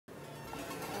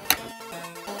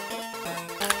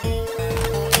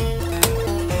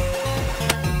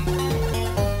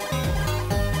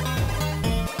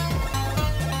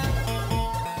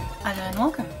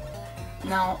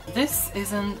this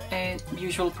isn't a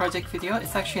usual project video,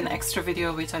 it's actually an extra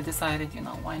video which I decided, you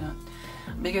know, why not?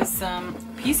 Because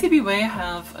PCBWay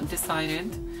have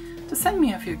decided to send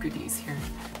me a few goodies here.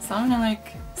 So I'm gonna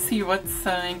like see what's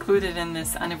included in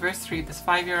this anniversary, this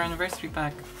 5-year anniversary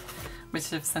pack which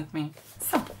they've sent me.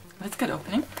 So let's get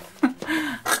opening.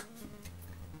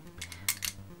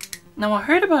 Now I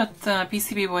heard about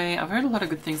PCBWay, I've heard a lot of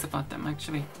good things about them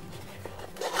actually.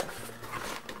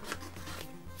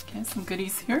 Okay, some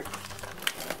goodies here.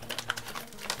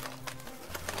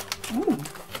 Ooh,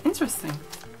 interesting.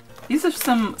 These are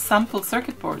some sample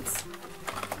circuit boards.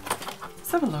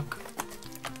 Let's have a look.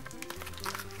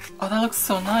 Oh, that looks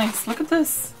so nice. Look at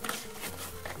this.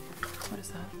 What is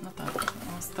that? Not that.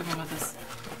 I was talking about this.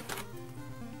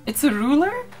 It's a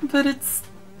ruler, but it's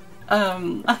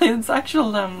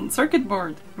actual circuit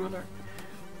board ruler.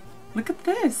 Look at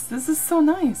this. This is so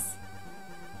nice.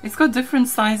 It's got different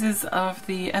sizes of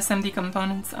the SMD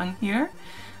components on here.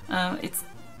 It's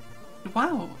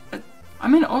wow.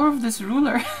 I'm in awe of this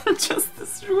ruler. Just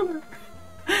this ruler.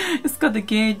 It's got the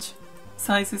gauge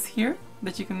sizes here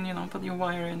that you can, you know, put your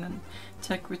wire in and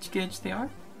check which gauge they are.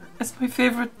 It's my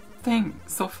favorite thing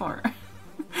so far.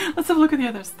 Let's have a look at the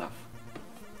other stuff.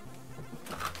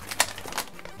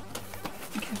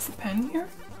 Okay, there's a pen here.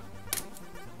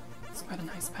 It's quite a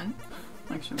nice pen,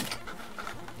 actually.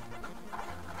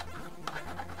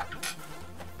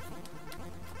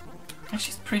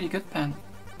 Actually, it's a pretty good pen.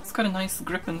 It's got a nice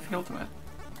grip and feel to it.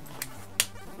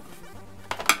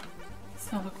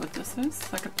 So look what this is.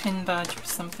 It's like a pin badge or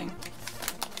something.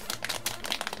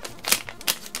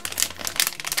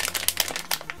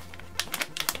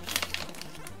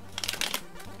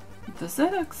 Does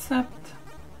it accept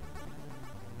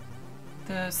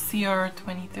the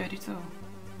CR2032? Well,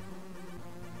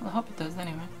 I hope it does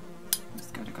anyway.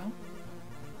 Just gotta go.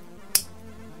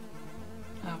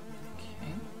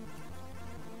 Okay.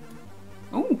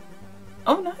 Ooh!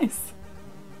 Oh, nice!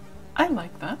 I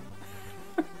like that.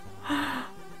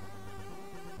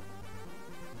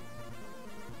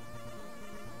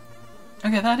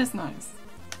 Okay, that is nice.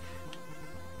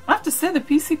 I have to say the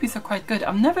PCBs are quite good.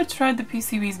 I've never tried the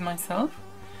PCBs myself,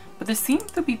 but they seem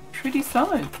to be pretty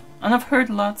solid. And I've heard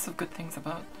lots of good things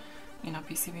about, you know,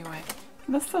 PCBWay.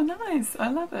 That's so nice. I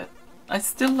love it. I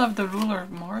still love the ruler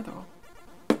more though.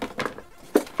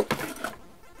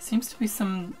 Seems to be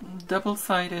some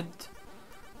double-sided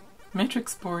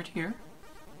matrix board here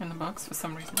in the box for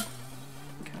some reason.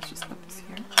 Okay, let's just put this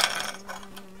here.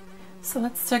 So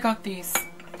let's check out these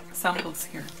samples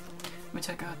here, which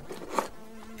I got.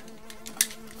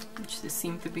 Which they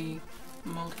seem to be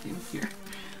molded in here.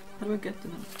 How do I get to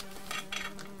them?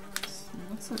 It's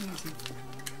not so easy.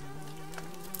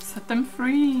 Set them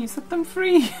free! Set them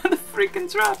free! The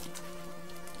freaking trapped!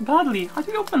 Badly! How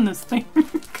do you open this thing?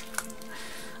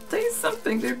 I'll tell you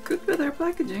something, they're good with their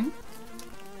packaging.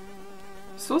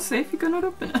 So safe you cannot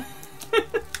open it.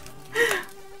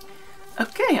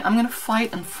 Okay, I'm gonna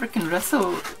fight and freaking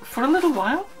wrestle for a little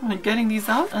while on getting these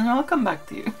out and I'll come back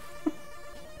to you.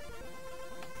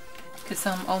 Because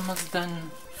I'm almost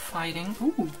done fighting.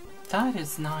 Ooh, that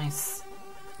is nice.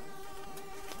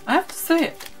 I have to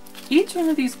say, each one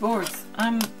of these boards,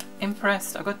 I'm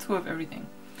impressed. I got 2 of everything.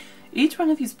 Each one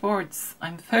of these boards,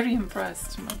 I'm very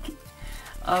impressed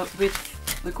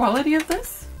with the quality of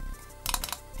this.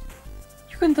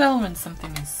 You can tell when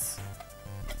something is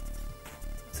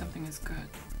good.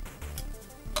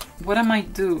 What I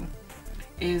might do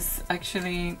is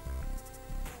actually,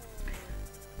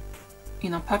 you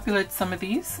know, populate some of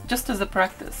these just as a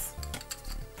practice.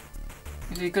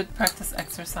 It'd be a good practice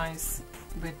exercise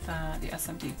with the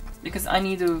SMD, because I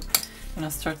need to, you know,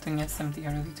 start doing SMD.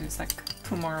 I really do. It's like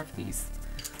 2 more of these.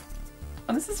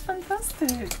 Oh, this is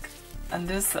fantastic! And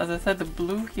this, as I said, the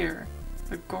blue here,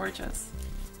 they're gorgeous.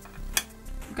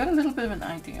 I've got a little bit of an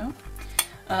idea.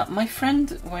 My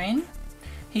friend Wayne,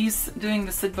 he's doing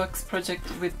the SidBox project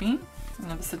with me. You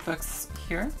know, the SidBox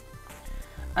here,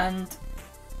 and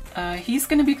he's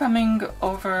going to be coming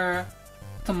over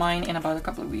to mine in about a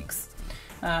couple of weeks,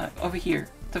 over here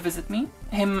to visit me.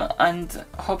 Him and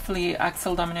hopefully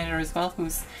Axel Dominator as well,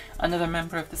 who's another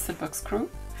member of the SidBox crew.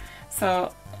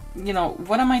 So, you know,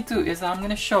 what I might do is I'm going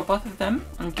to show both of them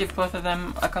and give both of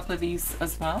them a couple of these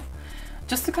as well.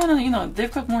 Just to kind of, you know, they've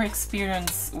got more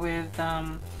experience with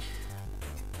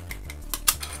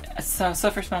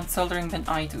surface mount soldering than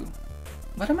I do.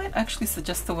 What I might actually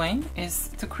suggest to Wayne is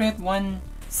to create one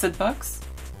SidBox,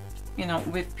 you know,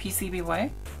 with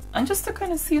PCBWay, and just to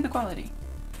kind of see the quality,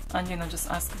 and, you know, just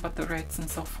ask about the rates and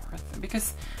so forth.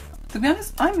 Because, to be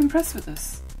honest, I'm impressed with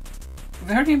this.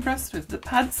 Very impressed with the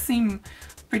pads. Seem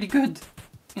pretty good,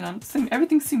 you know.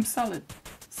 Everything seems solid.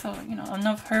 So, you know,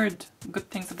 I've heard good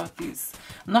things about these.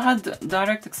 I've not had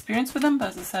direct experience with them, but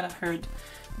as I said, I've heard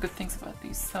good things about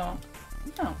these. So,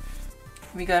 yeah,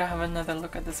 we gotta have another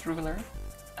look at this ruler.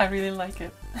 I really like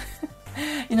it.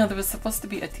 You know, there was supposed to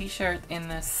be a t-shirt in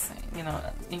this, you know,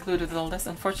 included with all this.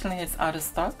 Unfortunately, it's out of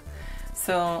stock.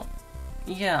 So,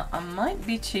 yeah, I might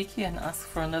be cheeky and ask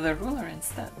for another ruler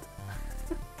instead.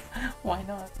 Why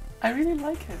not? I really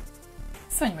like it.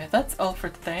 So anyway, that's all for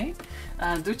today.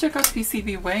 Do check out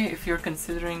PCBWay if you're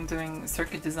considering doing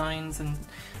circuit designs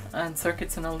and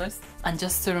circuits and all this. And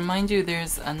just to remind you,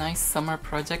 there's a nice summer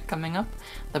project coming up,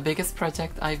 the biggest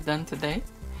project I've done today.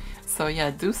 So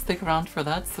yeah, do stick around for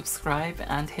that, subscribe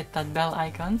and hit that bell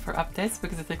icon for updates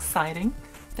because it's exciting.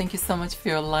 Thank you so much for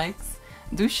your likes.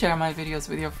 Do share my videos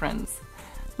with your friends.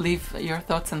 Leave your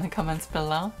thoughts in the comments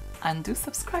below and do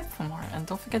subscribe for more, and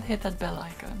don't forget to hit that bell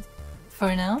icon.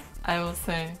 For now, I will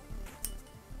say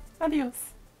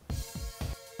adios.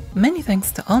 Many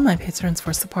thanks to all my patrons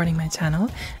for supporting my channel,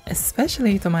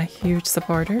 especially to my huge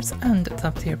supporters and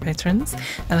top tier patrons,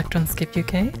 Electronscape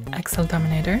UK, Axel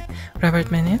Dominator,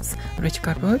 Robert Menes, Rich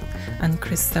Garwood, and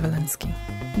Chris Stebelinski.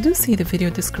 Do see the video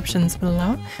descriptions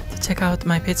below to check out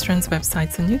my patrons'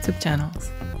 websites and YouTube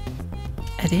channels.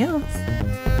 Adios!